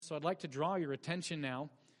So I'd like to draw your attention now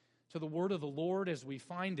to the word of the Lord as we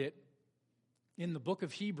find it in the book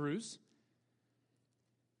of Hebrews.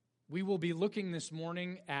 We will be looking this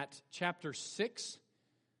morning at chapter 6,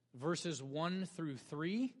 verses 1 through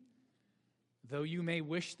 3. Though you may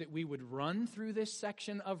wish that we would run through this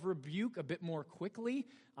section of rebuke a bit more quickly,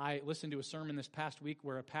 I listened to a sermon this past week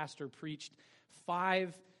where a pastor preached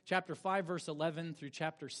chapter 5, verse 11 through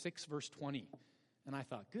chapter 6, verse 20. And I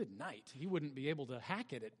thought, good night. He wouldn't be able to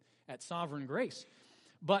hack it at Sovereign Grace.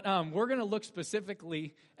 But we're going to look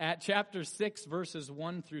specifically at chapter 6, verses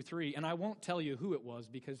 1 through 3. And I won't tell you who it was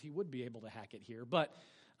because he would be able to hack it here. But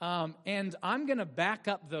and I'm going to back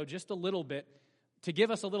up, though, just a little bit to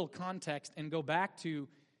give us a little context and go back to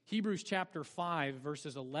Hebrews chapter 5,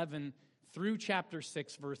 verses 11 through chapter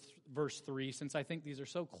 6, verse 3, since I think these are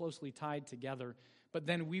so closely tied together. But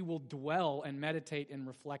then we will dwell and meditate and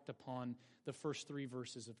reflect upon the first 3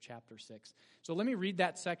 verses of chapter 6. So let me read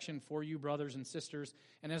that section for you, brothers and sisters.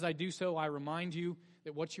 And as I do so, I remind you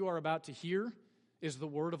that what you are about to hear is the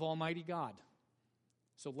word of Almighty God.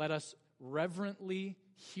 So let us reverently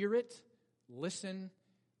hear it, listen,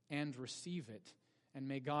 and receive it. And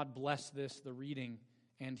may God bless this, the reading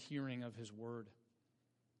and hearing of His word.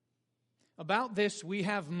 About this we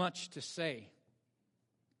have much to say.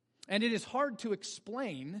 And it is hard to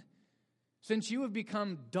explain, since you have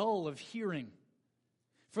become dull of hearing.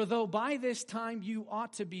 For though by this time you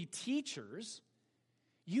ought to be teachers,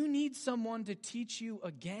 you need someone to teach you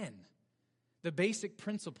again the basic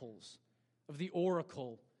principles of the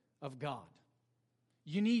oracle of God.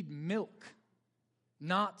 You need milk,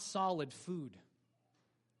 not solid food.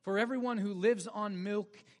 For everyone who lives on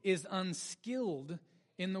milk is unskilled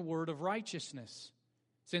in the word of righteousness,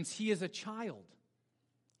 since he is a child.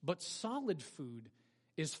 But solid food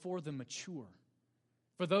is for the mature,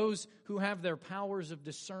 for those who have their powers of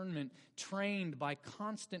discernment trained by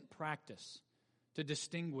constant practice to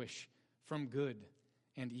distinguish from good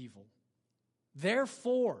and evil.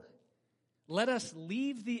 Therefore, let us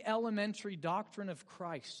leave the elementary doctrine of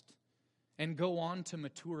Christ and go on to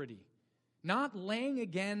maturity, not laying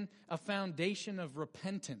again a foundation of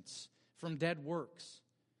repentance from dead works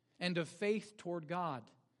and of faith toward God,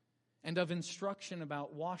 and of instruction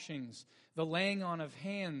about washings, the laying on of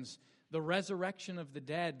hands, the resurrection of the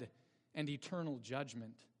dead, and eternal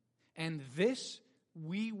judgment. And this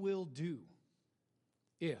we will do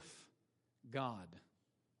if God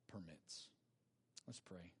permits. Let's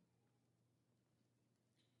pray.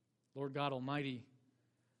 Lord God Almighty,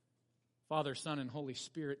 Father, Son, and Holy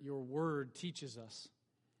Spirit, your word teaches us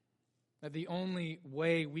that the only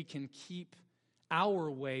way we can keep our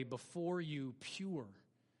way before you pure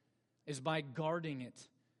is by guarding it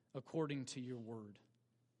according to your word.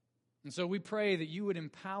 And so we pray that you would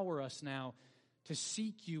empower us now to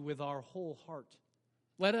seek you with our whole heart.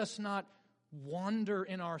 Let us not wander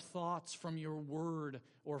in our thoughts from your word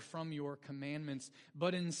or from your commandments,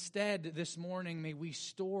 but instead this morning may we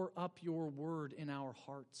store up your word in our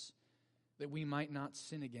hearts, that we might not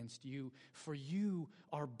sin against you. For you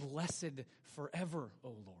are blessed forever, O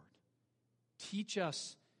Lord. Teach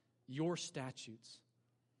us your statutes,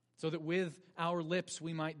 so that with our lips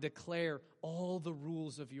we might declare all the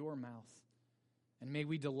rules of your mouth. And may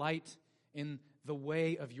we delight in the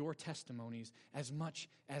way of your testimonies as much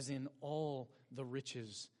as in all the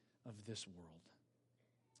riches of this world.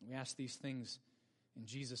 We ask these things in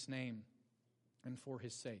Jesus' name and for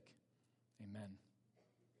his sake. Amen.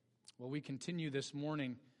 Well, we continue this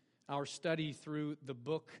morning our study through the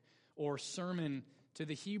book or sermon to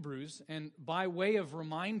the Hebrews. And by way of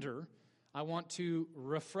reminder, I want to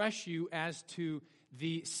refresh you as to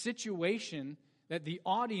the situation that the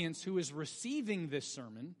audience who is receiving this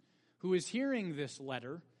sermon, who is hearing this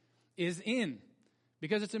letter, is in.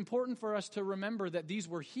 Because it's important for us to remember that these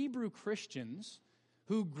were Hebrew Christians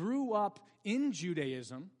who grew up in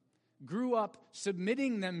Judaism, grew up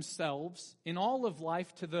submitting themselves in all of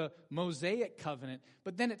life to the Mosaic covenant,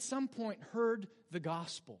 but then at some point heard the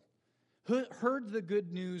gospel, heard the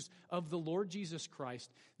good news of the Lord Jesus Christ.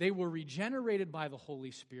 They were regenerated by the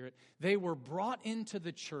Holy Spirit. They were brought into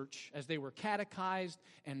the church as they were catechized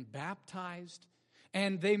and baptized.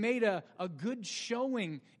 And they made a good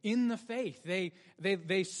showing in the faith.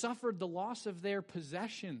 They suffered the loss of their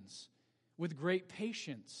possessions with great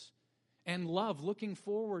patience and love, looking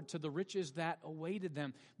forward to the riches that awaited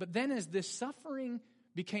them. But then as this suffering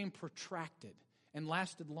became protracted and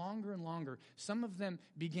lasted longer and longer, some of them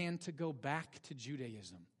began to go back to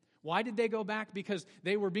Judaism. Why did they go back? Because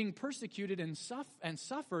they were being persecuted and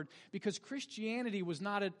suffered because Christianity was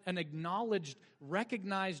not an acknowledged,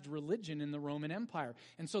 recognized religion in the Roman Empire.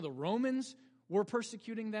 And so the Romans were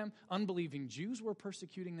persecuting them, unbelieving Jews were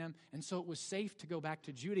persecuting them, and so it was safe to go back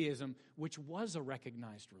to Judaism, which was a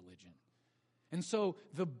recognized religion. And so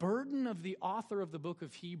the burden of the author of the book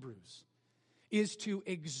of Hebrews is to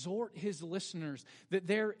exhort his listeners that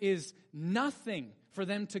there is nothing for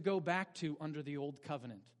them to go back to under the old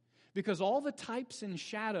covenant. Because all the types and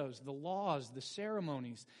shadows, the laws, the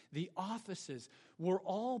ceremonies, the offices, were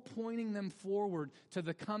all pointing them forward to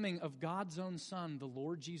the coming of God's own Son, the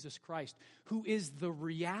Lord Jesus Christ, who is the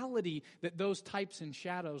reality that those types and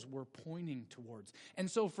shadows were pointing towards. And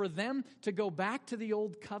so for them to go back to the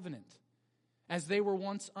old covenant, as they were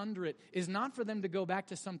once under it, is not for them to go back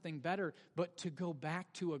to something better, but to go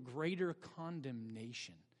back to a greater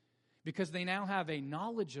condemnation. Because they now have a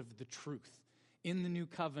knowledge of the truth in the new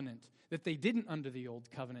covenant that they didn't under the old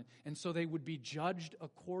covenant, and so they would be judged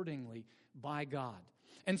accordingly by God.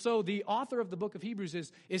 And so the author of the book of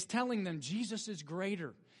Hebrews is telling them Jesus is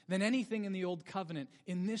greater than anything in the old covenant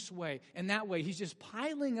in this way and that way. He's just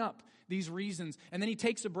piling up these reasons, and then he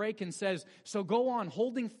takes a break and says, so go on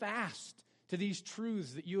holding fast to these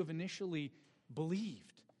truths that you have initially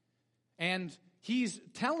believed. And he's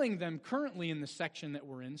telling them currently in the section that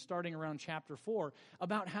we're in, starting around chapter 4,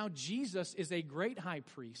 about how Jesus is a great high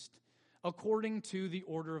priest according to the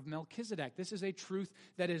order of Melchizedek. This is a truth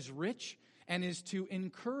that is rich and is to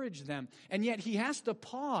encourage them. And yet he has to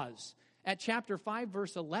pause at chapter 5,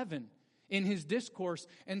 verse 11 in his discourse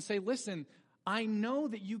and say, listen, I know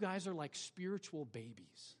that you guys are like spiritual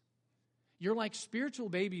babies. You're like spiritual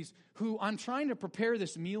babies who I'm trying to prepare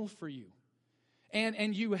this meal for you.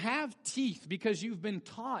 And you have teeth because you've been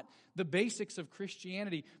taught the basics of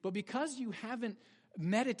Christianity, but because you haven't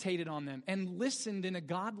meditated on them and listened in a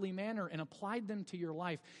godly manner and applied them to your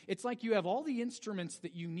life, it's like you have all the instruments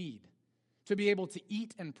that you need to be able to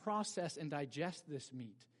eat and process and digest this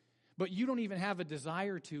meat. But you don't even have a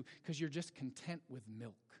desire to because you're just content with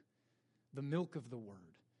milk, the milk of the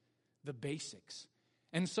Word, the basics.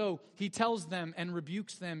 And so he tells them and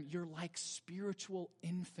rebukes them, you're like spiritual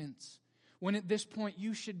infants, when at this point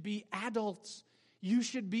you should be adults. You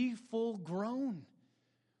should be full grown.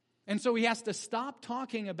 And so he has to stop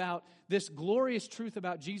talking about this glorious truth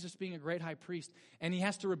about Jesus being a great high priest, and he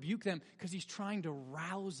has to rebuke them because he's trying to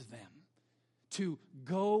rouse them to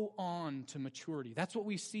go on to maturity. That's what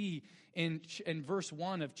we see in verse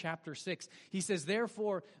 1 of chapter 6. He says,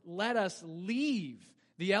 therefore, let us leave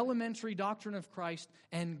the elementary doctrine of Christ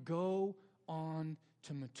and go on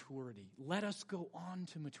to maturity. Let us go on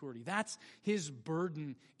to maturity. That's his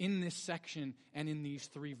burden in this section and in these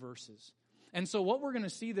 3 verses. And so what we're going to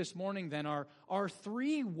see this morning then are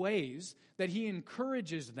 3 ways that he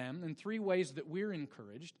encourages them and 3 ways that we're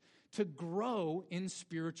encouraged to grow in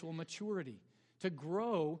spiritual maturity, to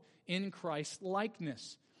grow in Christ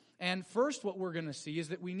likeness. And first what we're going to see is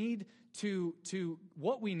that we need to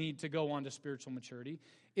go on to spiritual maturity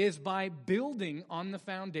is by building on the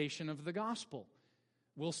foundation of the gospel.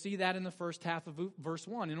 We'll see that in the first half of verse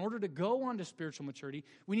 1. In order to go on to spiritual maturity,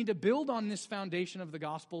 we need to build on this foundation of the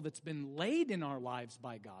gospel that's been laid in our lives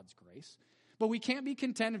by God's grace. But we can't be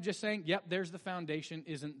content of just saying, yep, there's the foundation,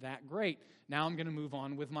 isn't that great? Now I'm going to move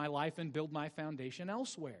on with my life and build my foundation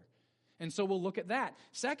elsewhere. And so we'll look at that.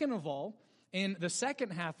 Second of all, in the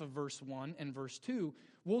second half of verse 1 and verse 2,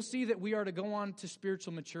 we'll see that we are to go on to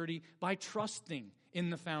spiritual maturity by trusting in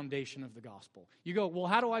the foundation of the gospel. You go, well,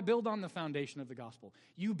 how do I build on the foundation of the gospel?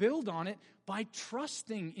 You build on it by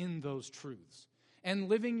trusting in those truths and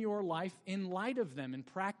living your life in light of them in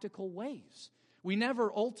practical ways. We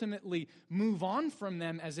never ultimately move on from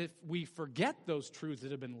them as if we forget those truths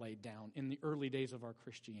that have been laid down in the early days of our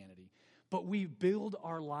Christianity. But we build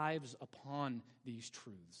our lives upon these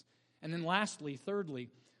truths. And then lastly, thirdly,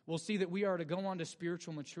 we'll see that we are to go on to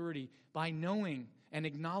spiritual maturity by knowing and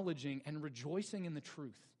acknowledging and rejoicing in the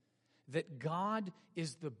truth that God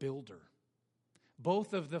is the builder,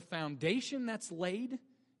 both of the foundation that's laid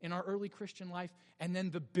in our early Christian life and then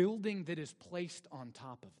the building that is placed on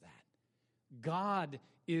top of that. God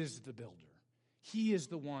is the builder. He is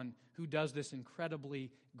the one who does this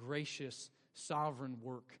incredibly gracious, sovereign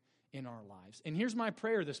work in our lives. And here's my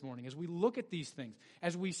prayer this morning as we look at these things,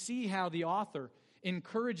 as we see how the author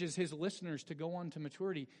encourages his listeners to go on to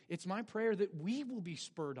maturity, it's my prayer that we will be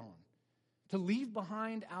spurred on to leave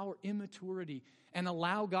behind our immaturity and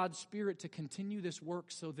allow God's Spirit to continue this work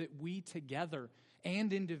so that we together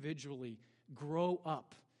and individually grow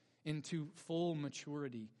up into full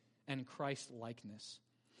maturity and Christ-likeness.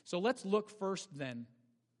 So let's look first then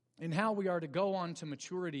in how we are to go on to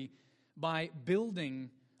maturity by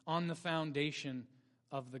building on the foundation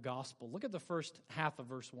of the gospel. Look at the first half of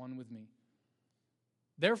verse 1 with me.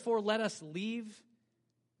 Therefore, let us leave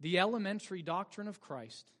the elementary doctrine of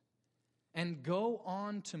Christ and go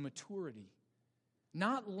on to maturity,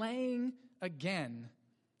 not laying, again,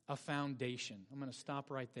 a foundation. I'm going to stop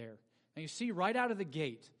right there. Now you see, right out of the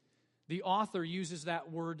gate, the author uses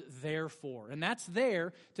that word therefore. And that's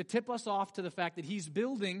there to tip us off to the fact that he's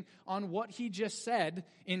building on what he just said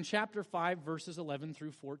in chapter 5, verses 11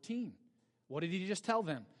 through 14. What did he just tell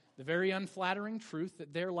them? The very unflattering truth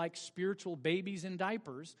that they're like spiritual babies in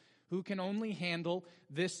diapers who can only handle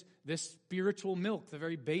this spiritual milk, the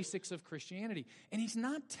very basics of Christianity. And he's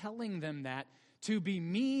not telling them that to be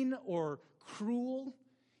mean or cruel.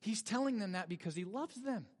 He's telling them that because he loves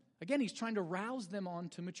them. Again, he's trying to rouse them on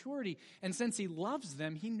to maturity. And since he loves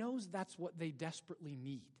them, he knows that's what they desperately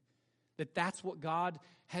need. That's what God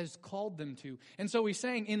has called them to. And so he's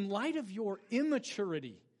saying, in light of your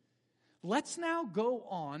immaturity, let's now go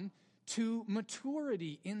on to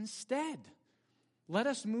maturity instead. Let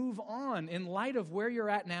us move on. In light of where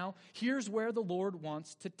you're at now, here's where the Lord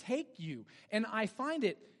wants to take you. And I find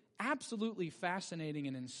it absolutely fascinating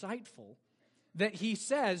and insightful that he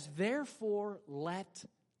says, therefore, let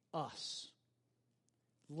us.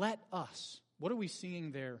 Let us. What are we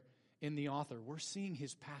seeing there in the author? We're seeing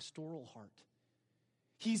his pastoral heart.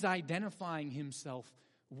 He's identifying himself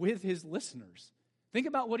with his listeners. Think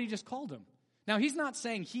about what he just called them. Now, he's not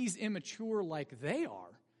saying he's immature like they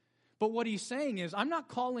are. But what he's saying is, I'm not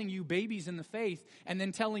calling you babies in the faith and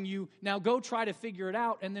then telling you, now go try to figure it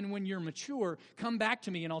out, and then when you're mature, come back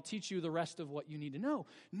to me and I'll teach you the rest of what you need to know.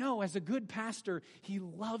 No, as a good pastor, he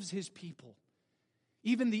loves his people,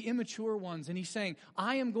 even the immature ones. And he's saying,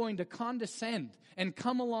 I am going to condescend and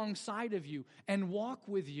come alongside of you and walk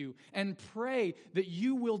with you and pray that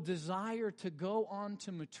you will desire to go on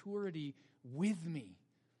to maturity with me.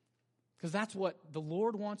 Because that's what the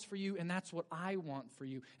Lord wants for you, and that's what I want for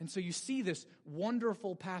you. And so you see this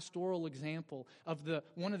wonderful pastoral example of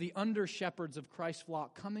one of the under-shepherds of Christ's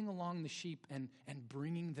flock coming along the sheep and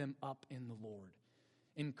bringing them up in the Lord,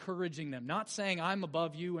 encouraging them, not saying I'm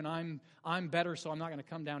above you and I'm better, so I'm not going to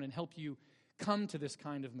come down and help you come to this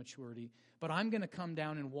kind of maturity, but I'm going to come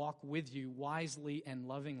down and walk with you wisely and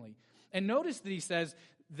lovingly. And notice that he says,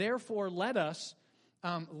 therefore let us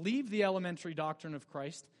leave the elementary doctrine of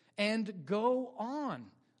Christ and go on.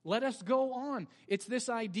 Let us go on. It's this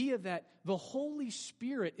idea that the Holy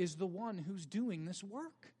Spirit is the one who's doing this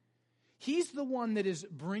work. He's the one that is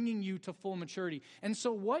bringing you to full maturity. And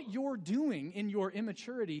so what you're doing in your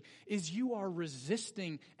immaturity is you are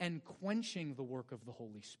resisting and quenching the work of the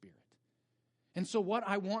Holy Spirit. And so what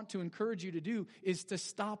I want to encourage you to do is to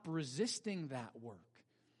stop resisting that work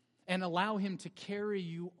and allow him to carry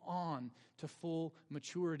you on to full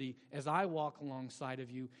maturity as I walk alongside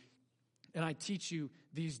of you and I teach you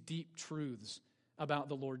these deep truths about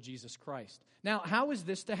the Lord Jesus Christ. Now, how is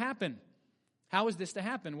this to happen? How is this to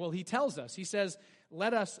happen? Well, he tells us. He says,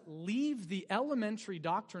 let us leave the elementary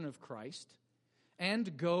doctrine of Christ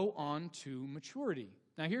and go on to maturity.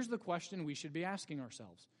 Now, here's the question we should be asking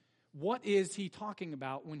ourselves. What is he talking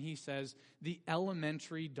about when he says the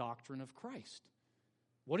elementary doctrine of Christ?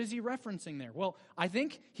 What is he referencing there? Well, I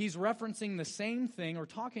think he's referencing the same thing, or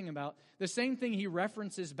talking about the same thing he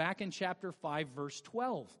references back in chapter 5, verse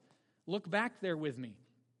 12. Look back there with me.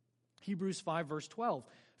 Hebrews 5, verse 12.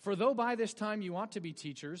 For though by this time you ought to be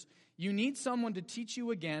teachers, you need someone to teach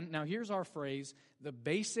you again, now here's our phrase, the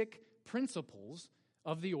basic principles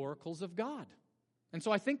of the oracles of God. And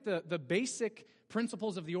so I think the basic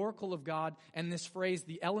principles of the oracle of God and this phrase,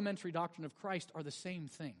 the elementary doctrine of Christ, are the same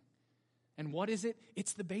thing. And what is it?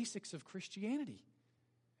 It's the basics of Christianity.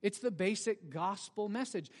 It's the basic gospel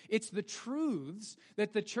message. It's the truths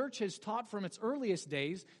that the church has taught from its earliest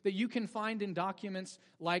days that you can find in documents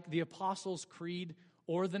like the Apostles' Creed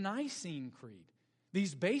or the Nicene Creed.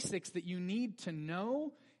 These basics that you need to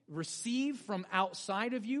know, receive from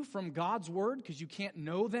outside of you, from God's Word, because you can't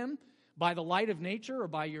know them by the light of nature or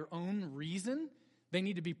by your own reason. They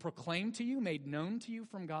need to be proclaimed to you, made known to you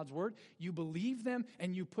from God's Word. You believe them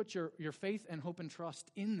and you put your faith and hope and trust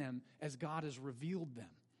in them as God has revealed them.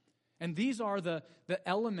 And these are the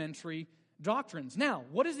elementary doctrines. Now,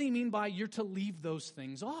 what does he mean by you're to leave those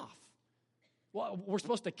things off? Well, we're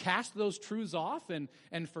supposed to cast those truths off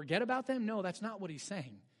and forget about them? No, that's not what he's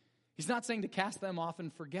saying. He's not saying to cast them off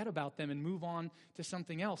and forget about them and move on to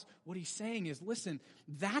something else. What he's saying is, listen,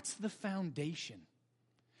 that's the foundation.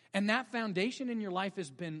 And that foundation in your life has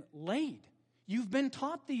been laid. You've been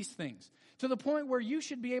taught these things to the point where you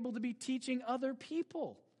should be able to be teaching other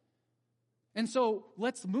people. And so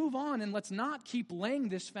let's move on and let's not keep laying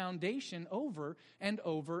this foundation over and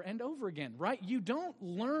over and over again, right? You don't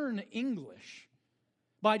learn English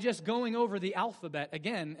by just going over the alphabet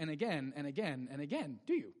again and again and again and again,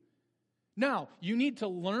 do you? Now, you need to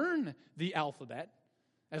learn the alphabet.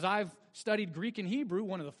 As I've studied Greek and Hebrew,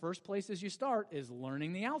 one of the first places you start is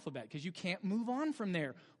learning the alphabet, because you can't move on from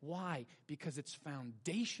there. Why? Because it's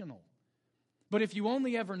foundational. But if you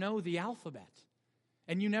only ever know the alphabet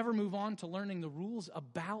and you never move on to learning the rules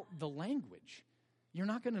about the language, you're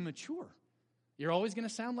not going to mature. You're always going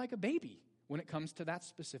to sound like a baby when it comes to that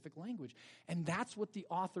specific language. And that's what the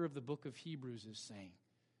author of the book of Hebrews is saying.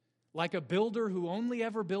 Like a builder who only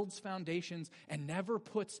ever builds foundations and never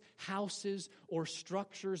puts houses or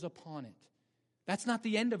structures upon it. That's not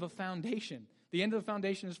the end of a foundation. The end of the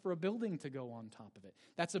foundation is for a building to go on top of it.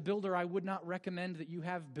 That's a builder I would not recommend that you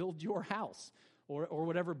have build your house or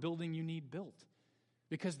whatever building you need built.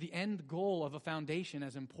 Because the end goal of a foundation,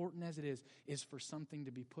 as important as it is for something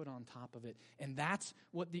to be put on top of it. And that's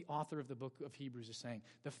what the author of the book of Hebrews is saying.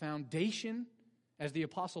 The foundation, as the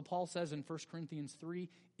Apostle Paul says in 1 Corinthians 3,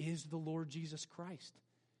 is the Lord Jesus Christ.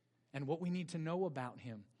 And what we need to know about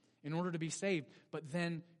him in order to be saved. But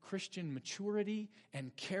then Christian maturity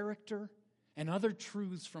and character and other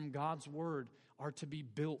truths from God's word are to be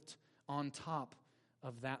built on top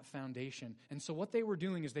of that foundation. And so what they were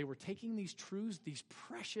doing is they were taking these truths, these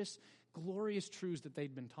precious, glorious truths that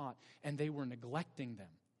they'd been taught, and they were neglecting them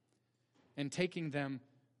and taking them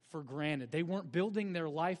for granted. They weren't building their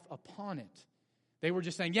life upon it. They were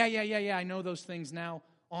just saying, yeah, I know those things now,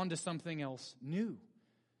 on to something else new.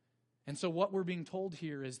 And so what we're being told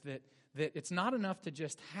here is that it's not enough to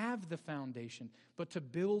just have the foundation, but to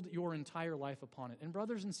build your entire life upon it. And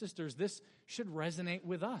brothers and sisters, this should resonate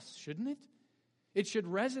with us, shouldn't it? It should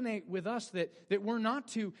resonate with us that we're not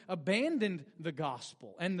to abandon the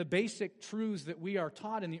gospel and the basic truths that we are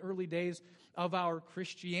taught in the early days of our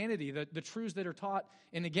Christianity, the truths that are taught,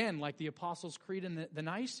 and again, like the Apostles' Creed and the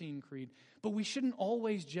Nicene Creed. But we shouldn't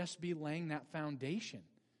always just be laying that foundation.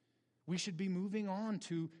 We should be moving on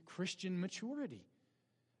to Christian maturity.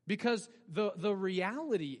 Because the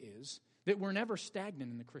reality is that we're never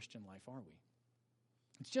stagnant in the Christian life, are we?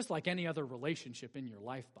 It's just like any other relationship in your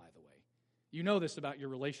life, by the way. You know this about your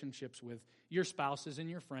relationships with your spouses and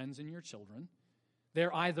your friends and your children.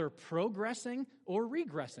 They're either progressing or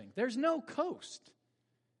regressing. There's no coast.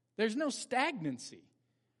 There's no stagnancy.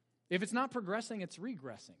 If it's not progressing, it's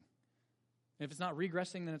regressing. If it's not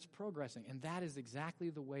regressing, then it's progressing. And that is exactly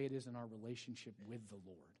the way it is in our relationship with the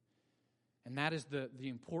Lord. And that is the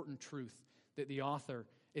important truth that the author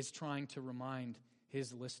is trying to remind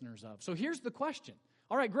his listeners of. So here's the question.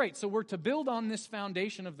 All right, great. So we're to build on this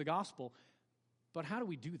foundation of the gospel. But how do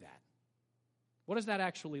we do that? What does that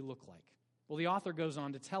actually look like? Well, the author goes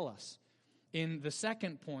on to tell us in the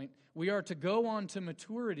second point, we are to go on to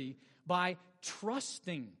maturity by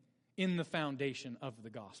trusting in the foundation of the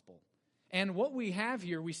gospel. And what we have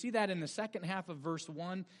here, we see that in the second half of verse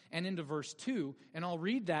 1 and into verse 2, and I'll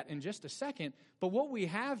read that in just a second. But what we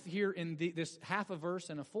have here in this half a verse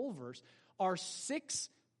and a full verse are 6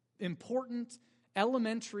 important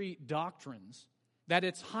elementary doctrines that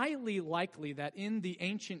it's highly likely that in the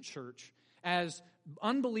ancient church, as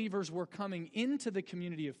unbelievers were coming into the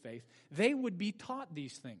community of faith, they would be taught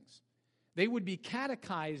these things. They would be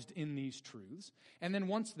catechized in these truths, and then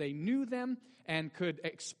once they knew them and could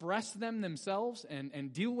express them themselves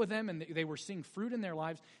and deal with them, and they were seeing fruit in their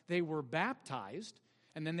lives, they were baptized,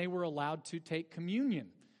 and then they were allowed to take communion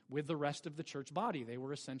with the rest of the church body. They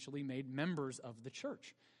were essentially made members of the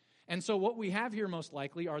church. And so what we have here most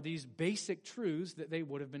likely are these basic truths that they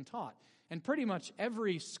would have been taught. And pretty much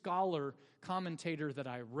every scholar, commentator that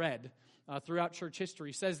I read throughout church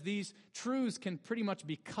history says these truths can pretty much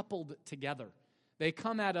be coupled together. They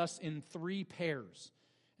come at us in 3 pairs.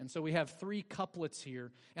 And so we have 3 couplets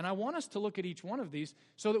here. And I want us to look at each one of these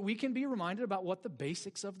so that we can be reminded about what the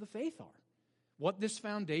basics of the faith are, what this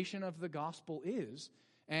foundation of the gospel is,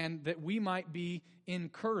 and that we might be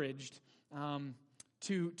encouraged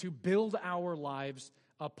to build our lives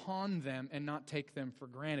upon them and not take them for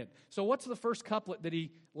granted. So what's the first couplet that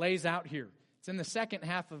he lays out here? It's in the second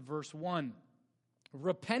half of verse 1.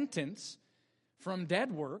 Repentance from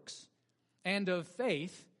dead works and of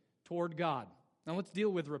faith toward God. Now let's deal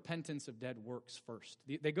with repentance of dead works first.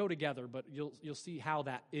 They go together, but you'll see how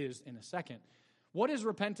that is in a second. What is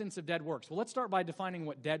repentance of dead works? Well, let's start by defining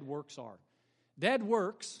what dead works are. Dead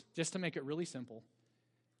works, just to make it really simple,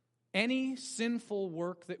 any sinful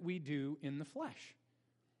work that we do in the flesh.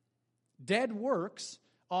 Dead works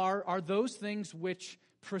are those things which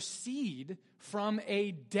proceed from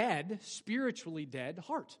a dead, spiritually dead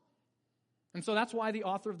heart. And so that's why the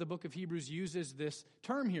author of the book of Hebrews uses this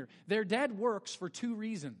term here. They're dead works for 2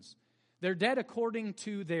 reasons. They're dead according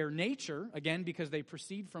to their nature, again, because they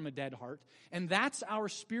proceed from a dead heart. And that's our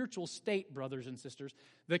spiritual state, brothers and sisters.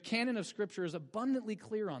 The canon of Scripture is abundantly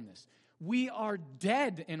clear on this. We are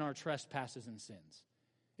dead in our trespasses and sins.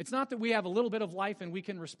 It's not that we have a little bit of life and we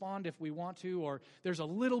can respond if we want to, or there's a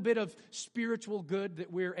little bit of spiritual good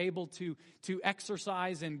that we're able to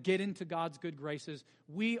exercise and get into God's good graces.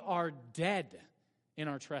 We are dead in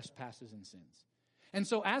our trespasses and sins. And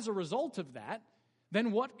so as a result of that,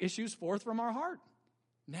 then what issues forth from our heart?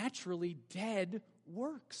 Naturally, dead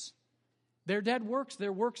works. They're dead works.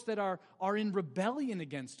 They're works that are in rebellion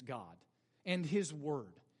against God and His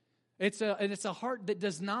Word. It's a heart that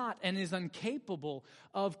does not and is incapable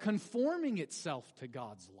of conforming itself to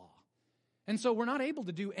God's law. And so we're not able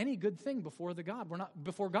to do any good thing before God.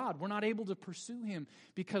 We're not able to pursue Him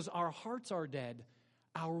because our hearts are dead.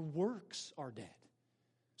 Our works are dead.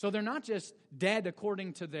 So they're not just dead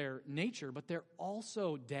according to their nature, but they're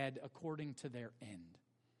also dead according to their end.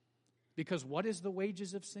 Because what is the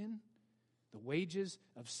wages of sin? The wages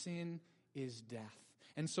of sin is death.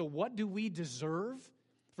 And so what do we deserve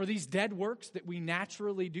for these dead works that we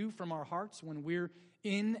naturally do from our hearts when we're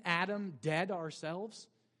in Adam, dead ourselves?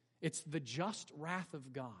 It's the just wrath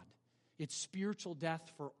of God. It's spiritual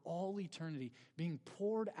death for all eternity being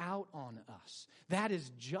poured out on us. That is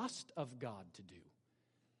just of God to do.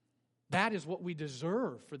 That is what we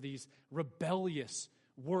deserve for these rebellious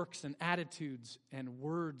works and attitudes and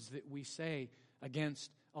words that we say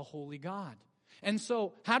against a holy God. And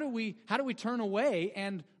so how do we turn away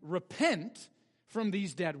and repent from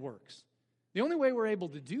these dead works? The only way we're able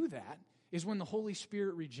to do that is when the Holy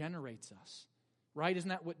Spirit regenerates us. Right? Isn't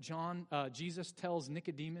that what Jesus tells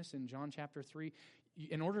Nicodemus in John chapter 3?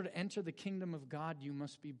 In order to enter the kingdom of God, you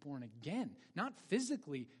must be born again. Not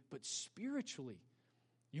physically, but spiritually.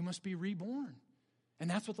 You must be reborn. And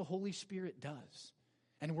that's what the Holy Spirit does.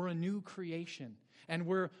 And we're a new creation. And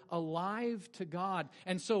we're alive to God.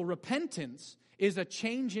 And so repentance is a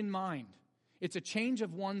change in mind. It's a change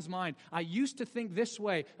of one's mind. I used to think this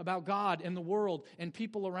way about God and the world and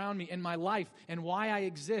people around me and my life and why I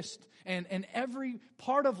exist. And every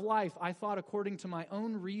part of life I thought according to my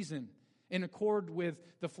own reason, in accord with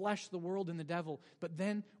the flesh, the world, and the devil. But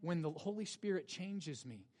then when the Holy Spirit changes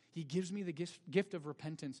me, He gives me the gift of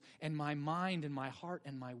repentance, and my mind and my heart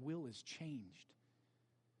and my will is changed.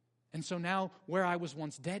 And so now, where I was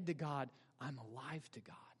once dead to God, I'm alive to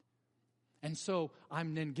God. And so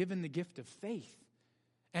I'm then given the gift of faith,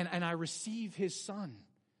 and I receive His Son,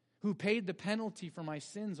 who paid the penalty for my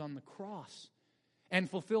sins on the cross and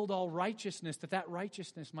fulfilled all righteousness, that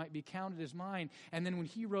righteousness might be counted as mine. And then when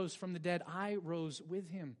He rose from the dead, I rose with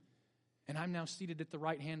Him. And I'm now seated at the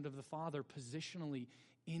right hand of the Father, positionally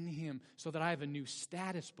in Him, so that I have a new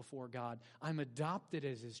status before God. I'm adopted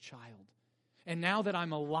as His child. And now that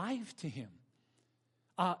I'm alive to Him,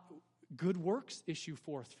 good works issue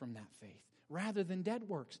forth from that faith, rather than dead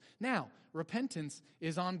works. Now, repentance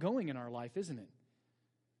is ongoing in our life, isn't it?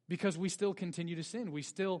 Because we still continue to sin.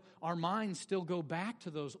 Our minds still go back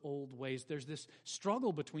to those old ways. There's this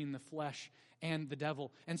struggle between the flesh and the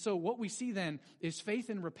devil. And so what we see then is faith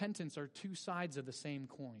and repentance are two sides of the same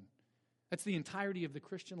coin. That's the entirety of the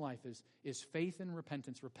Christian life is faith and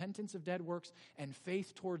repentance. Repentance of dead works and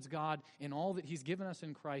faith towards God in all that He's given us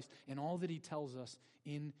in Christ and all that He tells us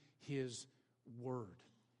in His Word.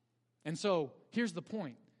 And so here's the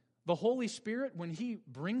point. The Holy Spirit, when He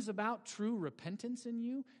brings about true repentance in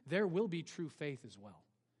you, there will be true faith as well.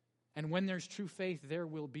 And when there's true faith, there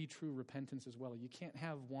will be true repentance as well. You can't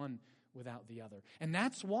have one without the other. And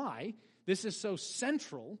that's why this is so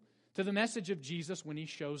central to the message of Jesus when He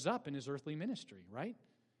shows up in His earthly ministry, right?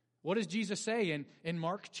 What does Jesus say in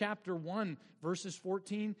Mark chapter 1, verses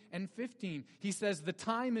 14 and 15? He says, "The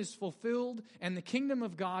time is fulfilled and the kingdom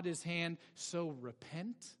of God is hand, so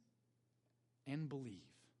repent and believe."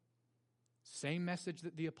 Same message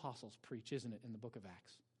that the apostles preach, isn't it, in the book of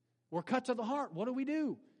Acts? We're cut to the heart. What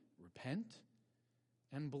do? Repent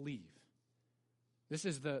and believe. This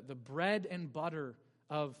is the bread and butter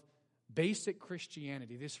of basic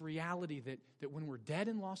Christianity, this reality that when we're dead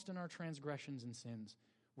and lost in our transgressions and sins,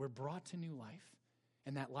 we're brought to new life,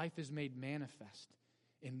 and that life is made manifest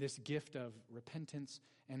in this gift of repentance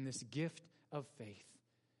and this gift of faith.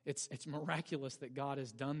 It's miraculous that God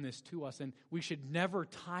has done this to us, and we should never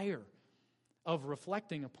tire of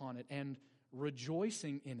reflecting upon it and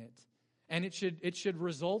rejoicing in it. And it should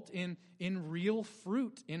result in real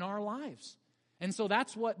fruit in our lives. And so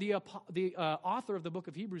that's what the author of the book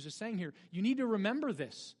of Hebrews is saying here. You need to remember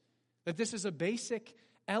this, that this is a basic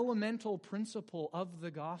elemental principle of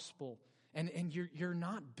the gospel. And you're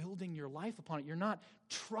not building your life upon it. You're not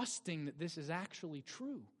trusting that this is actually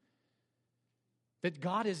true. That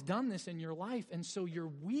God has done this in your life, and so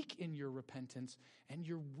you're weak in your repentance and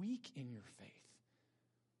you're weak in your faith.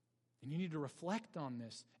 And you need to reflect on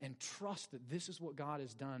this and trust that this is what God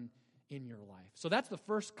has done in your life. So that's the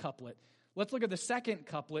first couplet. Let's look at the second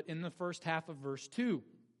couplet in the first half of verse 2.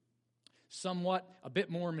 Somewhat a bit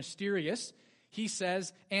more mysterious. He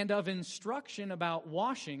says, and of instruction about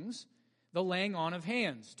washings, the laying on of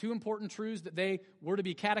hands. Two important truths that they were to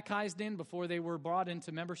be catechized in before they were brought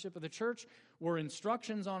into membership of the church were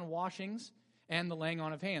instructions on washings and the laying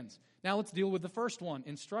on of hands. Now let's deal with the first one,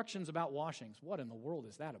 instructions about washings. What in the world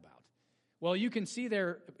is that about? Well, you can see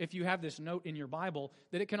there, if you have this note in your Bible,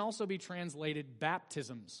 that it can also be translated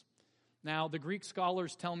baptisms. Now, the Greek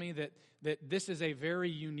scholars tell me that this is a very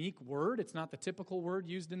unique word. It's not the typical word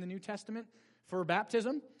used in the New Testament for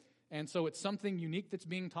baptism. And so it's something unique that's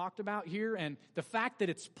being talked about here. And the fact that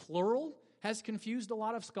it's plural has confused a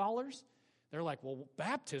lot of scholars. They're like, well,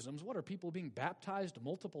 baptisms, what are people being baptized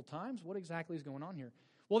multiple times? What exactly is going on here?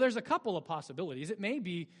 Well, there's a couple of possibilities. It may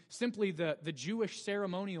be simply the Jewish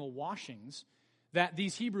ceremonial washings that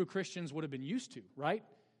these Hebrew Christians would have been used to, right?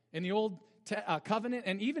 In the Old Covenant,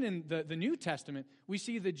 and even in the New Testament, we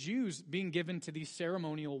see the Jews being given to these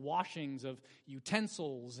ceremonial washings of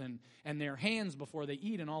utensils and their hands before they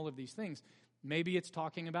eat and all of these things. Maybe it's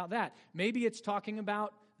talking about that. Maybe it's talking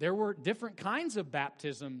about there were different kinds of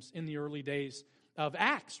baptisms in the early days of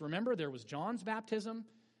Acts. Remember, there was John's baptism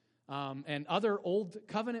and other Old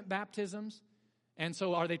Covenant baptisms. And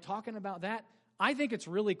so are they talking about that? I think it's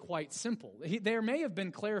really quite simple. There may have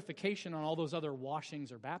been clarification on all those other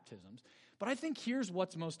washings or baptisms, but I think here's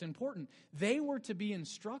what's most important. They were to be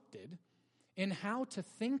instructed in how to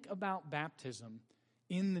think about baptism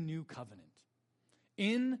in the new covenant.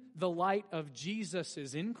 In the light of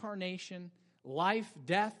Jesus' incarnation, life,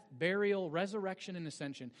 death, burial, resurrection, and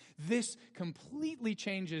ascension, this completely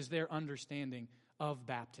changes their understanding of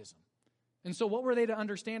baptism. And so what were they to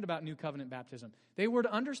understand about New Covenant baptism? They were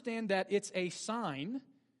to understand that it's a sign,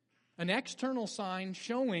 an external sign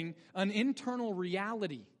showing an internal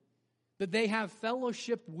reality, that they have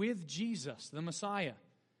fellowship with Jesus, the Messiah,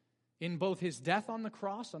 in both his death on the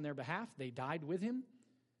cross on their behalf, they died with him,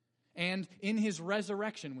 and in his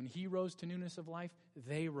resurrection, when he rose to newness of life,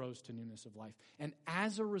 they rose to newness of life. And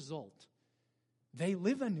as a result, they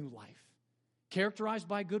live a new life, characterized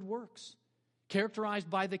by good works, characterized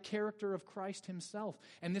by the character of Christ himself.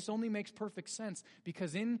 And this only makes perfect sense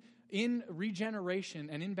because in regeneration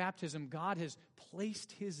and in baptism, God has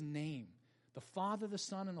placed his name. The Father, the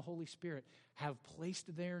Son, and the Holy Spirit have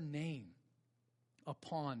placed their name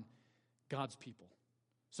upon God's people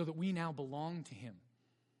so that we now belong to him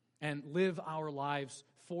and live our lives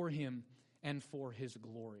for him and for his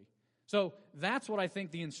glory. So that's what I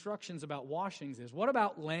think the instructions about washings is. What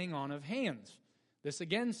about laying on of hands? This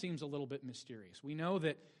again seems a little bit mysterious. We know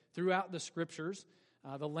that throughout the scriptures,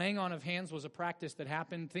 the laying on of hands was a practice that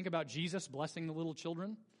happened. Think about Jesus blessing the little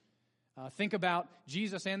children. Think about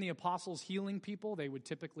Jesus and the apostles healing people. They would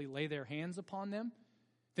typically lay their hands upon them.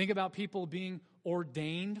 Think about people being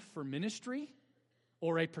ordained for ministry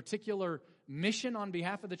or a particular mission on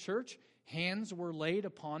behalf of the church. Hands were laid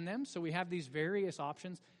upon them. So we have these various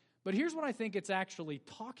options. But here's what I think it's actually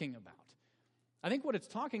talking about. I think what it's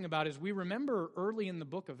talking about is we remember early in the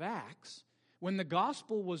book of Acts when the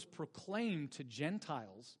gospel was proclaimed to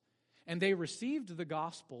Gentiles and they received the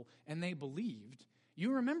gospel and they believed.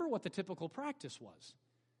 You remember what the typical practice was.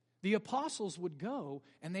 The apostles would go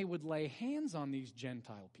and they would lay hands on these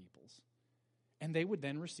Gentile peoples and they would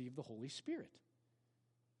then receive the Holy Spirit.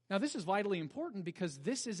 Now this is vitally important because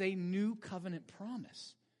this is a new covenant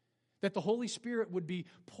promise. That the Holy Spirit would be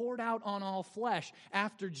poured out on all flesh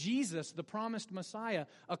after Jesus, the promised Messiah,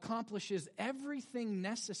 accomplishes everything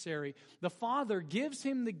necessary. The Father gives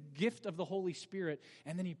him the gift of the Holy Spirit,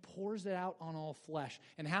 and then he pours it out on all flesh.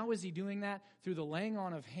 And how is he doing that? Through the laying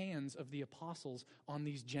on of hands of the apostles on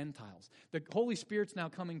these Gentiles. The Holy Spirit's now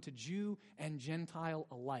coming to Jew and Gentile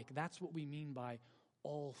alike. That's what we mean by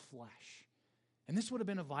all flesh. And this would have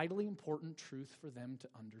been a vitally important truth for them to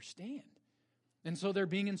understand. And so they're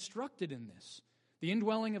being instructed in this, the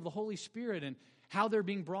indwelling of the Holy Spirit and how they're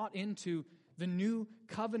being brought into the new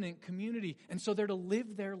covenant community. And so they're to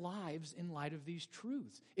live their lives in light of these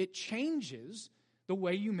truths. It changes the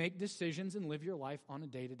way you make decisions and live your life on a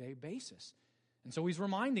day-to-day basis. And so he's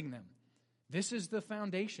reminding them, this is the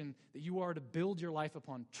foundation that you are to build your life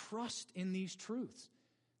upon. Trust in these truths,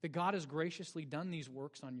 that God has graciously done these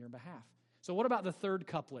works on your behalf. So what about the third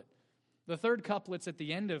couplet? The third couplet's at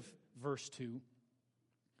the end of verse 2.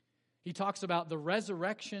 He talks about the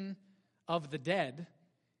resurrection of the dead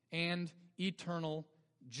and eternal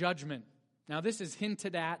judgment. Now, this is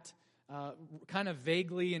hinted at kind of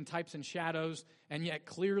vaguely in types and shadows, and yet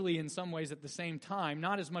clearly in some ways at the same time.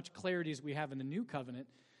 Not as much clarity as we have in the New Covenant,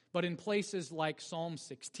 but in places like Psalm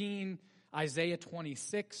 16, Isaiah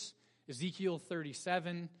 26, Ezekiel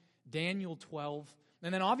 37, Daniel 12.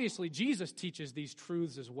 And then obviously Jesus teaches these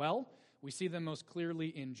truths as well. We see them most clearly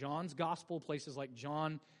in John's gospel, places like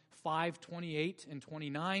John 5:28 and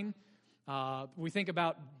 29. We think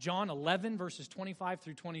about John 11, verses 25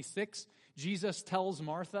 through 26. Jesus tells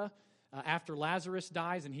Martha, after Lazarus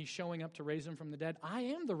dies and he's showing up to raise him from the dead, I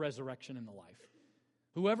am the resurrection and the life.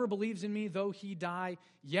 Whoever believes in me, though he die,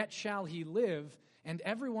 yet shall he live, and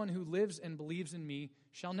everyone who lives and believes in me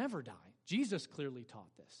shall never die. Jesus clearly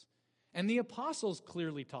taught this. And the apostles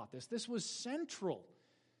clearly taught this. This was central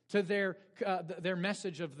to their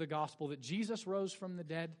message of the gospel, that Jesus rose from the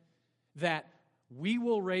dead, that we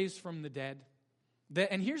will raise from the dead.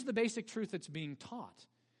 And here's the basic truth that's being taught.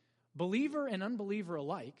 Believer and unbeliever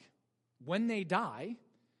alike, when they die,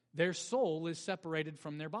 their soul is separated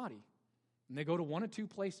from their body. And they go to one of two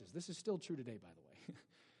places. This is still true today, by the way.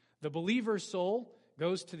 The believer's soul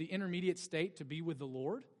goes to the intermediate state to be with the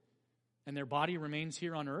Lord, and their body remains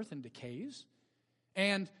here on earth and decays.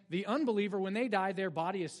 And the unbeliever, when they die, their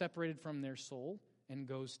body is separated from their soul and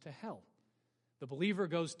goes to hell. The believer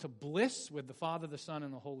goes to bliss with the Father, the Son,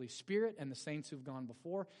 and the Holy Spirit, and the saints who've gone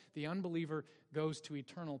before. The unbeliever goes to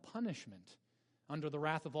eternal punishment under the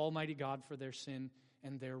wrath of Almighty God for their sin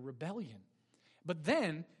and their rebellion. But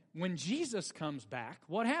then, when Jesus comes back,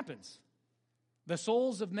 what happens? The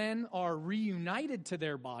souls of men are reunited to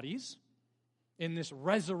their bodies in this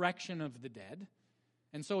resurrection of the dead.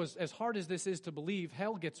 And so as hard as this is to believe,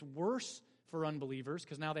 hell gets worse for unbelievers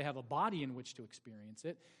because now they have a body in which to experience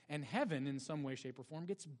it. And heaven, in some way, shape, or form,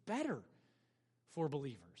 gets better for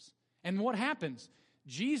believers. And what happens?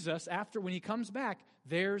 Jesus, when he comes back,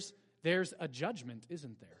 there's a judgment,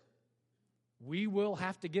 isn't there? We will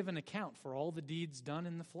have to give an account for all the deeds done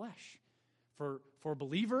in the flesh. For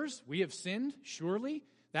believers, we have sinned, surely.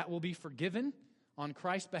 That will be forgiven on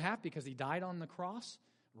Christ's behalf because he died on the cross,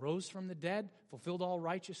 rose from the dead, fulfilled all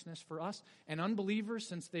righteousness for us. And unbelievers,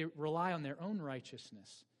 since they rely on their own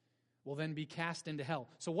righteousness, will then be cast into hell.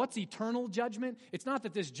 So what's eternal judgment? It's not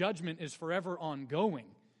that this judgment is forever ongoing,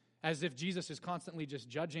 as if Jesus is constantly just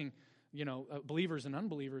judging, believers and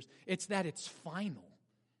unbelievers. It's that it's final.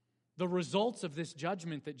 The results of this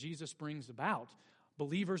judgment that Jesus brings about,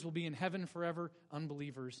 believers will be in heaven forever,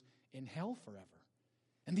 unbelievers in hell forever.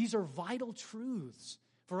 And these are vital truths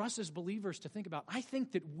for us as believers to think about. I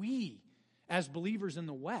think that we, as believers in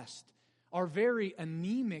the West, are very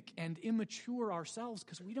anemic and immature ourselves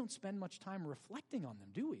because we don't spend much time reflecting on them,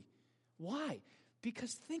 do we? Why?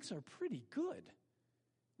 Because things are pretty good.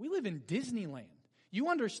 We live in Disneyland. You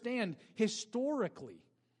understand, historically,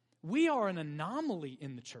 we are an anomaly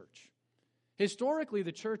in the church. Historically,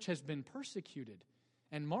 the church has been persecuted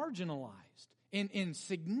and marginalized in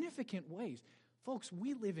significant ways. Folks,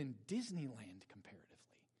 we live in Disneyland comparatively.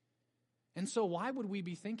 And so why would we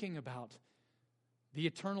be thinking about the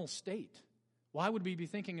eternal state? Why would we be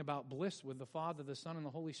thinking about bliss with the Father, the Son, and the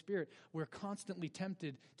Holy Spirit? We're constantly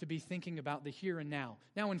tempted to be thinking about the here and now.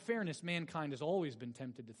 Now, in fairness, mankind has always been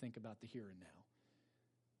tempted to think about the here and now.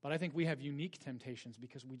 But I think we have unique temptations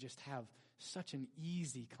because we just have such an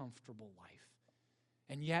easy, comfortable life.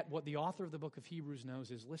 And yet, what the author of the book of Hebrews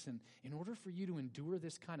knows is, listen, in order for you to endure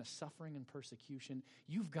this kind of suffering and persecution,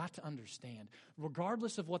 you've got to understand,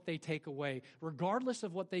 regardless of what they take away, regardless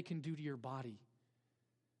of what they can do to your body,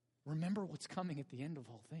 remember what's coming at the end of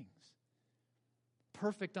all things.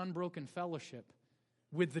 Perfect, unbroken fellowship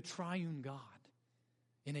with the triune God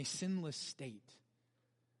in a sinless state.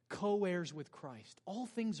 Co-heirs with Christ. All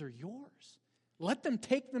things are yours. Let them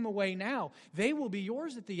take them away now. They will be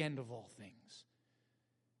yours at the end of all things.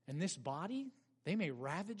 And this body, they may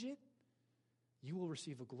ravage it. You will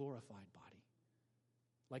receive a glorified body,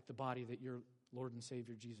 like the body that your Lord and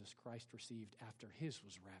Savior Jesus Christ received after his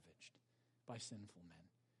was ravaged by sinful men.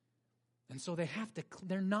 And so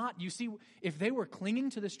they're not, you see, if they were clinging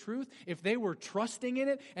to this truth, if they were trusting in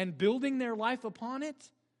it and building their life upon it,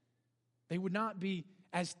 they would not be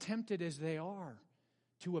as tempted as they are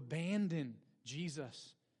to abandon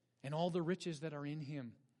Jesus and all the riches that are in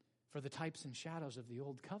him for the types and shadows of the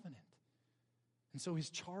old covenant. And so his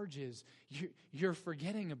charge is, you're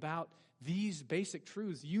forgetting about these basic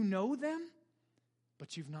truths. You know them,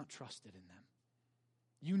 but you've not trusted in them.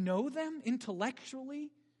 You know them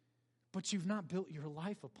intellectually, but you've not built your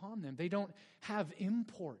life upon them. They don't have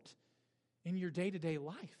import in your day-to-day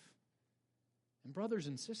life. And brothers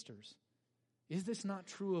and sisters, is this not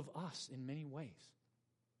true of us in many ways?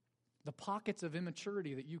 The pockets of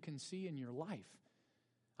immaturity that you can see in your life.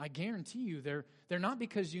 I guarantee you they're not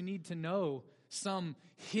because you need to know some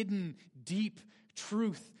hidden, deep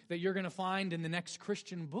truth that you're going to find in the next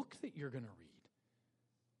Christian book that you're going to read.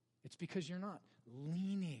 It's because you're not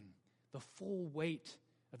leaning the full weight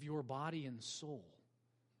of your body and soul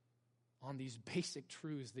on these basic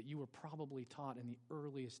truths that you were probably taught in the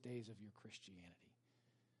earliest days of your Christianity.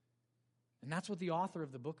 And that's what the author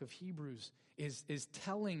of the book of Hebrews is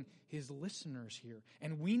telling his listeners here.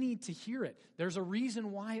 And we need to hear it. There's a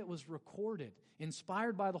reason why it was recorded,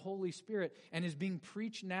 inspired by the Holy Spirit, and is being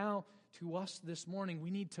preached now to us this morning. We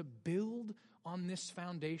need to build on this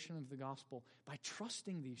foundation of the gospel by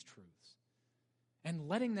trusting these truths and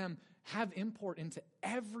letting them have import into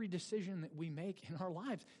every decision that we make in our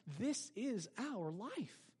lives. This is our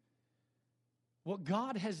life. What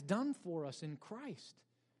God has done for us in Christ.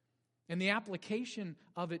 And the application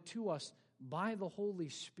of it to us by the Holy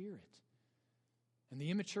Spirit. And the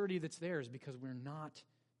immaturity that's there is because we're not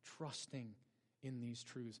trusting in these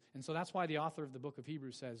truths. And so that's why the author of the book of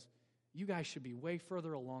Hebrews says, you guys should be way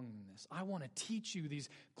further along than this. I want to teach you these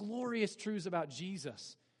glorious truths about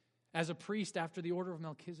Jesus as a priest after the order of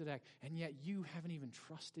Melchizedek, and yet you haven't even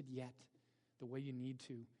trusted yet the way you need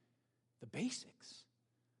to, the basics.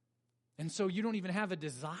 And so you don't even have a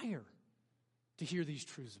desire to hear these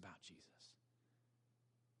truths about Jesus.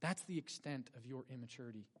 That's the extent of your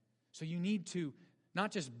immaturity. So you need to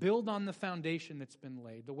not just build on the foundation that's been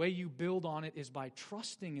laid. The way you build on it is by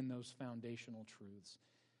trusting in those foundational truths.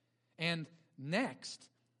 And next,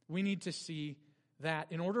 we need to see that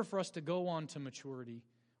in order for us to go on to maturity,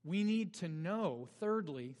 we need to know,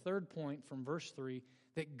 thirdly, third point from verse 3,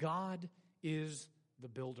 that God is the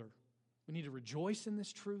builder. We need to rejoice in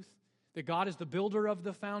this truth, that God is the builder of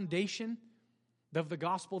the foundation of the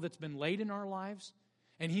gospel that's been laid in our lives,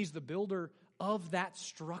 and He's the builder of that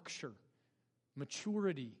structure,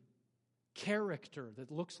 maturity, character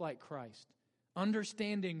that looks like Christ,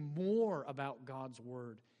 understanding more about God's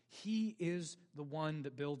Word. He is the one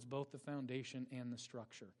that builds both the foundation and the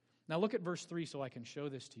structure. Now look at verse 3 so I can show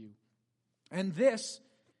this to you. And this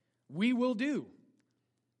we will do,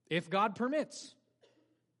 if God permits.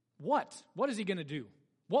 What? What is He going to do?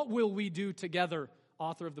 What will we do together,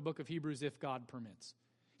 author of the book of Hebrews, if God permits?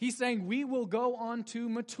 He's saying we will go on to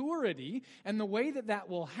maturity, and the way that that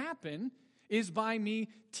will happen is by me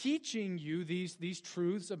teaching you these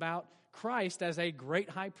truths about Christ as a great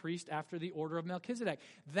high priest after the order of Melchizedek.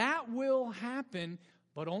 That will happen,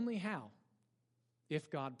 but only how? If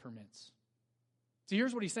God permits. So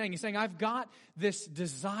here's what he's saying. He's saying, I've got this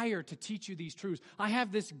desire to teach you these truths. I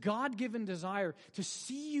have this God-given desire to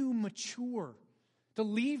see you mature, to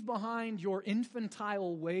leave behind your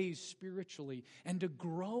infantile ways spiritually, and to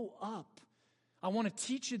grow up. I want to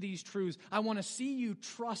teach you these truths. I want to see you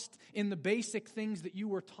trust in the basic things that you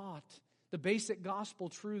were taught, the basic gospel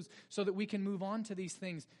truths, so that we can move on to these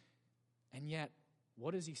things. And yet,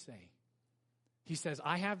 what does he say? He says,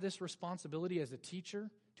 I have this responsibility as a teacher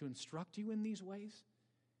to instruct you in these ways.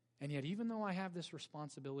 And yet, even though I have this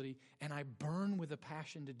responsibility and I burn with a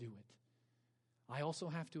passion to do it, I also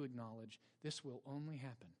have to acknowledge this will only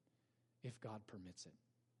happen if God permits it.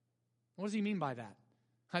 What does he mean by that?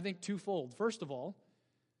 I think twofold. First of all,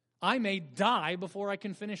 I may die before I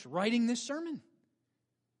can finish writing this sermon.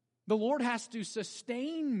 The Lord has to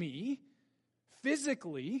sustain me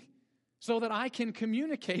physically so that I can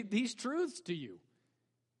communicate these truths to you.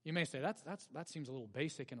 You may say, that seems a little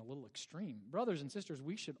basic and a little extreme. Brothers and sisters,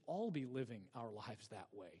 we should all be living our lives that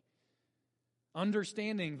way.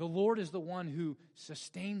 Understanding the Lord is the one who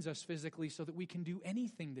sustains us physically so that we can do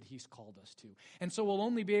anything that He's called us to. And so we'll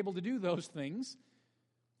only be able to do those things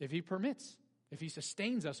if He permits, if He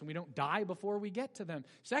sustains us and we don't die before we get to them.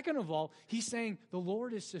 Second of all, He's saying, the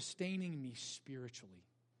Lord is sustaining me spiritually,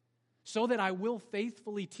 so that I will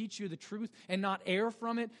faithfully teach you the truth and not err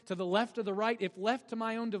from it to the left or the right. If left to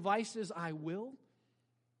my own devices, I will.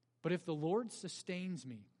 But if the Lord sustains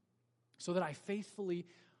me so that I faithfully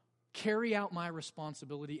carry out my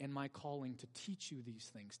responsibility and my calling to teach you these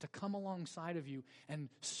things, to come alongside of you and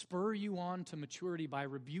spur you on to maturity by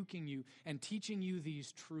rebuking you and teaching you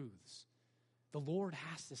these truths, the Lord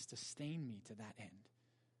has to sustain me to that end.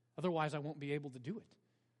 Otherwise, I won't be able to do it.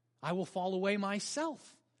 I will fall away myself.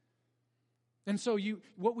 And so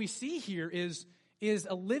what we see here is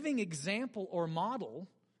a living example or model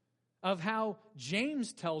of how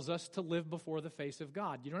James tells us to live before the face of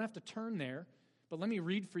God. You don't have to turn there, but let me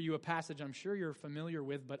read for you a passage I'm sure you're familiar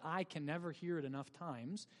with, but I can never hear it enough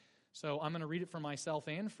times. So I'm going to read it for myself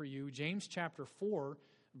and for you. James chapter 4,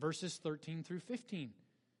 verses 13 through 15.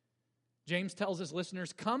 James tells his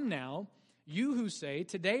listeners, "Come now, You who say,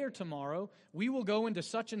 today or tomorrow, we will go into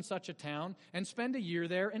such and such a town and spend a year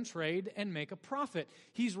there and trade and make a profit.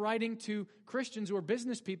 He's writing to Christians who are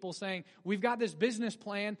business people saying, we've got this business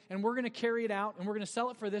plan and we're going to carry it out and we're going to sell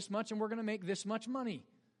it for this much and we're going to make this much money.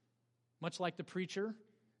 Much like the preacher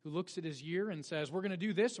who looks at his year and says, we're going to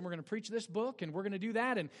do this and we're going to preach this book and we're going to do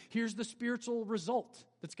that and here's the spiritual result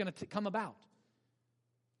that's going to come about.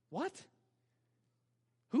 What?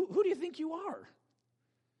 Who do you think you are?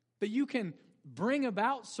 That you can bring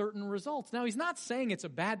about certain results. Now, he's not saying it's a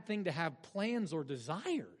bad thing to have plans or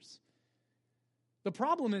desires. The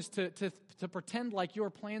problem is to pretend like your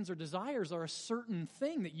plans or desires are a certain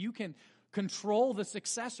thing, that you can control the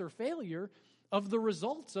success or failure of the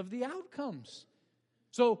results of the outcomes.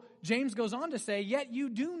 So James goes on to say, yet you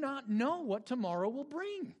do not know what tomorrow will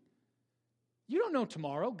bring. You don't know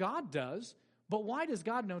tomorrow, God does. But why does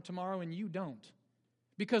God know tomorrow and you don't?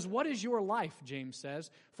 Because what is your life, James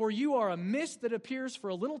says? For you are a mist that appears for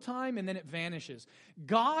a little time and then it vanishes.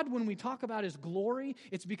 God, when we talk about His glory,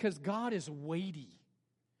 it's because God is weighty.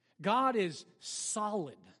 God is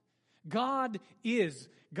solid. God is.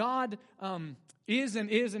 God is and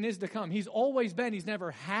is to come. He's always been. He's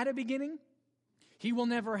never had a beginning. He will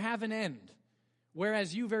never have an end.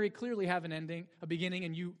 Whereas you very clearly have a beginning,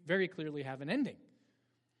 and you very clearly have an ending.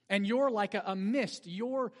 And you're like a mist.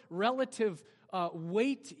 Your relative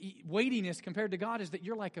weightiness compared to God is that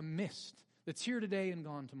you're like a mist that's here today and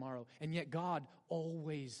gone tomorrow. And yet God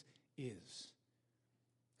always is.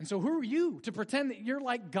 And so who are you to pretend that you're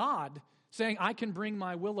like God, saying, I can bring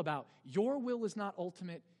my will about? Your will is not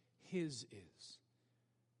ultimate. His is.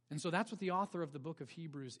 And so that's what the author of the book of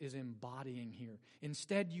Hebrews is embodying here.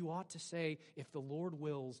 Instead, you ought to say, if the Lord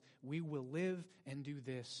wills, we will live and do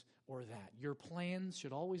this or that. Your plans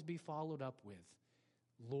should always be followed up with,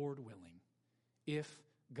 Lord willing, if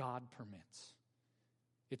God permits.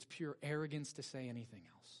 It's pure arrogance to say anything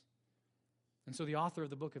else. And so the author of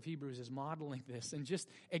the book of Hebrews is modeling this and just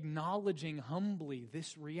acknowledging humbly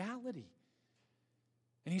this reality.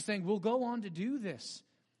 And he's saying, we'll go on to do this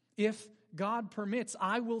if God permits.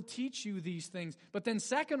 I will teach you these things. But then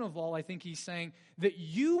second of all, I think he's saying that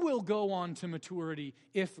you will go on to maturity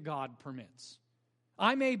if God permits.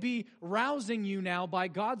 I may be rousing you now by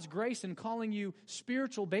God's grace and calling you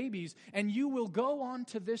spiritual babies, and you will go on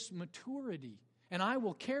to this maturity, and I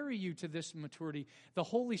will carry you to this maturity. The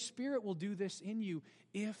Holy Spirit will do this in you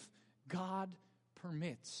if God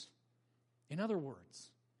permits. In other words,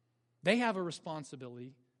 they have a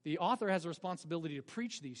responsibility. The author has a responsibility to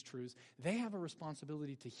preach these truths. They have a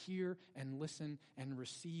responsibility to hear and listen and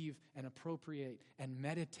receive and appropriate and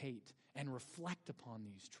meditate and reflect upon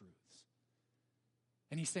these truths.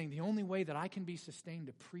 And he's saying the only way that I can be sustained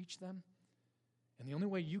to preach them, and the only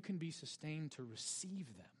way you can be sustained to receive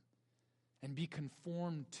them and be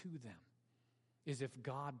conformed to them, is if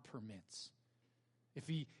God permits. If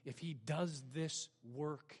he does this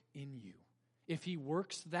work in you. If he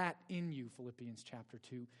works that in you, Philippians chapter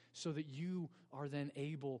 2, so that you are then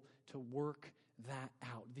able to work that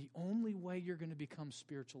out. The only way you're going to become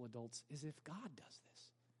spiritual adults is if God does this.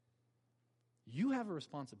 You have a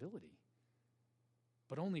responsibility,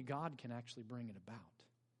 but only God can actually bring it about.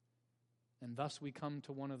 And thus we come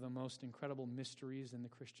to one of the most incredible mysteries in the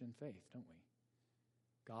Christian faith, don't we?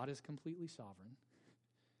 God is completely sovereign,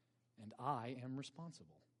 and I am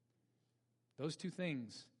responsible. Those two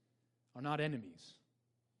things are not enemies.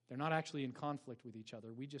 They're not actually in conflict with each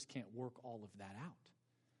other. We just can't work all of that out.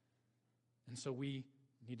 And so we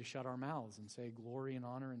need to shut our mouths and say glory and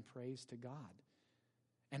honor and praise to God.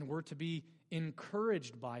 And we're to be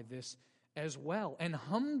encouraged by this as well, and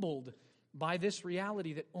humbled by this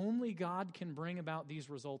reality that only God can bring about these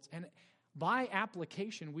results. And by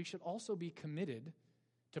application, we should also be committed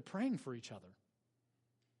to praying for each other.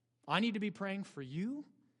 I need to be praying for you,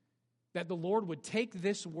 that the Lord would take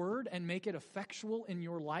this word and make it effectual in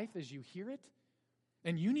your life as you hear it.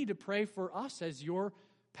 And you need to pray for us as your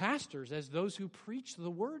pastors, as those who preach the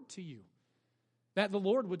word to you, that the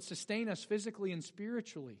Lord would sustain us physically and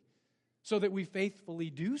spiritually so that we faithfully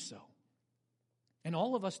do so. And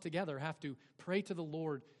all of us together have to pray to the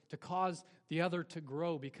Lord to cause the other to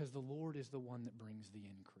grow, because the Lord is the one that brings the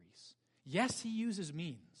increase. Yes, He uses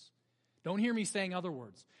means. Don't hear me saying other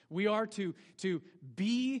words. We are to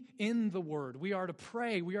be in the Word. We are to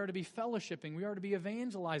pray. We are to be fellowshipping. We are to be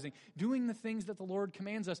evangelizing, doing the things that the Lord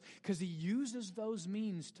commands us, because He uses those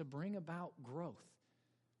means to bring about growth.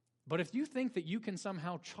 But if you think that you can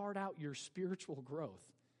somehow chart out your spiritual growth,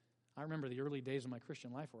 I remember the early days of my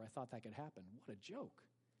Christian life where I thought that could happen. What a joke.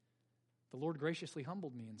 The Lord graciously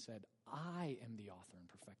humbled me and said, I am the author and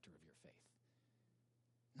perfecter of your faith,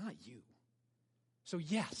 not you. So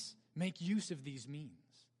yes, Make use of these means.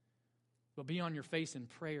 But be on your face in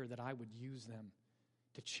prayer that I would use them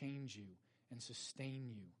to change you and sustain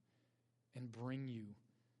you and bring you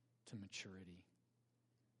to maturity.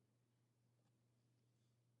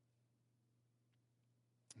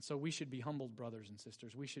 And so we should be humbled, brothers and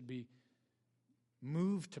sisters. We should be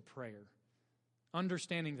moved to prayer,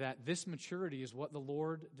 understanding that this maturity is what the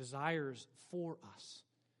Lord desires for us.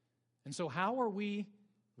 And so how are we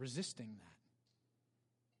resisting that?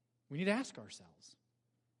 We need to ask ourselves,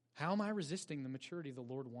 how am I resisting the maturity the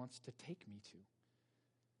Lord wants to take me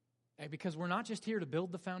to? Because we're not just here to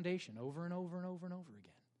build the foundation over and over and over and over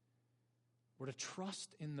again. We're to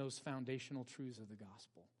trust in those foundational truths of the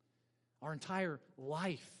gospel. Our entire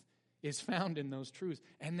life is found in those truths.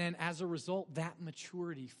 And then as a result, that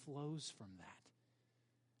maturity flows from that.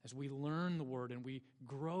 As we learn the word and we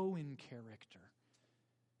grow in character.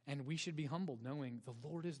 And we should be humbled knowing the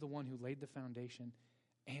Lord is the one who laid the foundation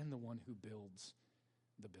and the one who builds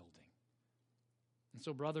the building. And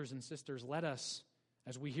so, brothers and sisters, let us,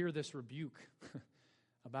 as we hear this rebuke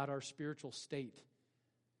about our spiritual state,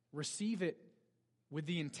 receive it with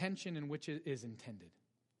the intention in which it is intended.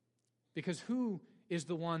 Because who is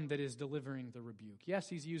the one that is delivering the rebuke? Yes,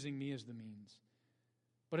 he's using me as the means,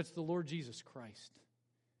 but it's the Lord Jesus Christ.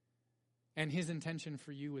 And his intention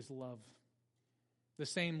for you is love. The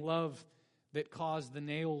same love that caused the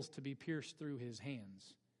nails to be pierced through his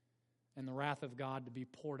hands and the wrath of God to be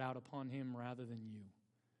poured out upon him rather than you.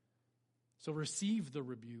 So receive the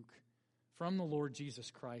rebuke from the Lord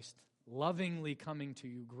Jesus Christ, lovingly coming to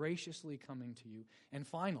you, graciously coming to you. And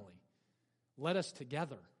finally, let us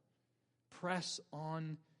together press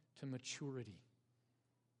on to maturity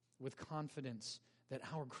with confidence that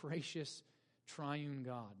our gracious triune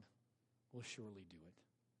God will surely do it.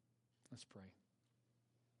 Let's pray.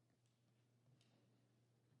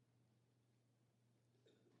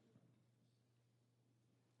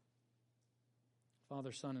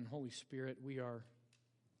 Father, Son, and Holy Spirit, we are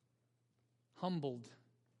humbled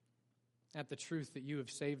at the truth that you have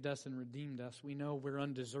saved us and redeemed us. We know we're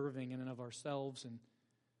undeserving in and of ourselves, and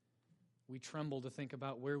we tremble to think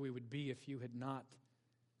about where we would be if you had not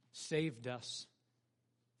saved us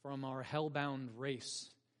from our hell-bound race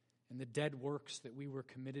and the dead works that we were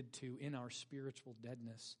committed to in our spiritual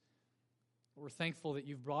deadness. We're thankful that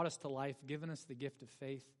you've brought us to life, given us the gift of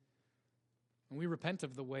faith, and we repent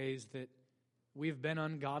of the ways that we have been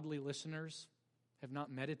ungodly listeners, have not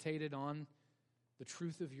meditated on the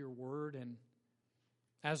truth of your word, and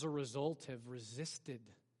as a result have resisted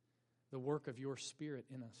the work of your Spirit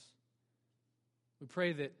in us. We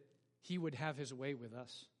pray that he would have his way with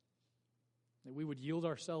us, that we would yield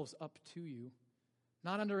ourselves up to you,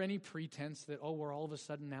 not under any pretense that, we're all of a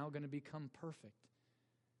sudden now going to become perfect,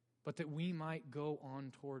 but that we might go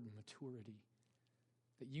on toward maturity,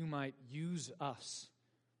 that you might use us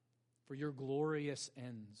for your glorious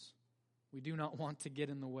ends. We do not want to get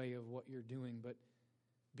in the way of what you're doing, but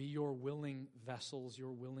be your willing vessels,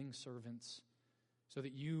 your willing servants, so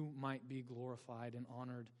that you might be glorified and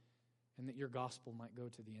honored, and that your gospel might go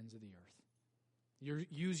to the ends of the earth.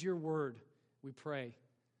 Use your word, we pray,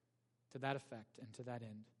 to that effect and to that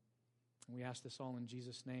end. And we ask this all in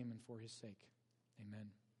Jesus' name and for his sake. Amen.